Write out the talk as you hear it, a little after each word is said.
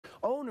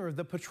Owner of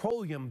the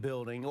Petroleum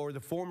Building or the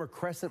former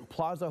Crescent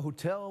Plaza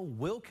Hotel,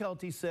 Will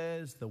Kelty,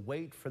 says the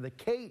wait for the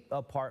Kate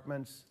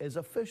apartments is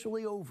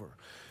officially over.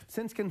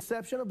 Since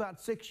conception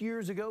about 6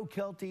 years ago,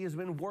 Kelty has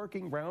been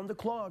working round the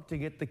clock to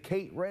get the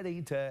Kate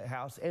ready to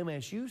house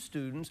MSU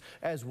students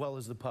as well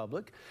as the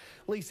public.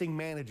 Leasing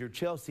manager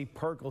Chelsea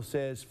Perkle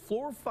says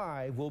floor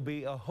 5 will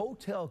be a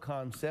hotel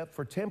concept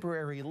for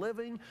temporary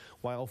living,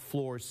 while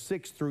floors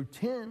 6 through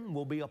 10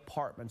 will be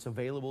apartments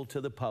available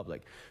to the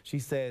public. She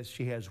says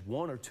she has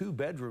 1 or 2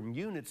 bedroom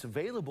units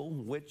available,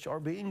 which are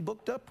being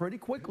booked up pretty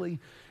quickly.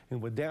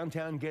 And with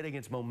downtown getting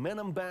its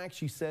momentum back,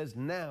 she says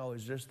now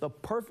is just the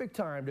perfect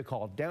time to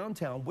call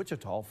downtown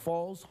Wichita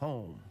Falls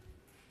home.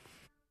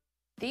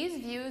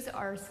 These views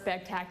are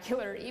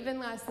spectacular. Even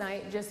last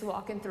night, just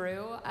walking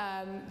through,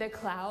 the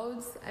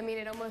clouds, I mean,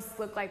 it almost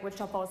looked like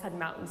Wichita Falls had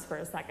mountains for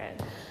a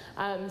second.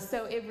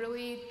 So it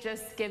really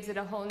just gives it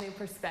a whole new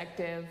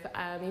perspective.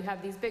 You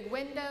have these big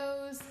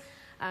windows,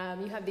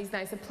 you have these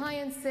nice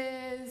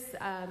appliances,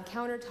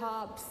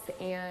 countertops,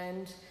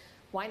 and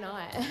why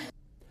not?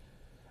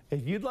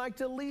 If you'd like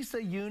to lease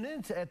a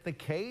unit at the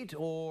Kate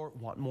or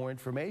want more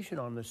information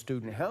on the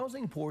student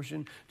housing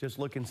portion, just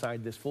look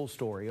inside this full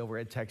story over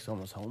at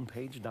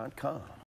Texomashomepage.com.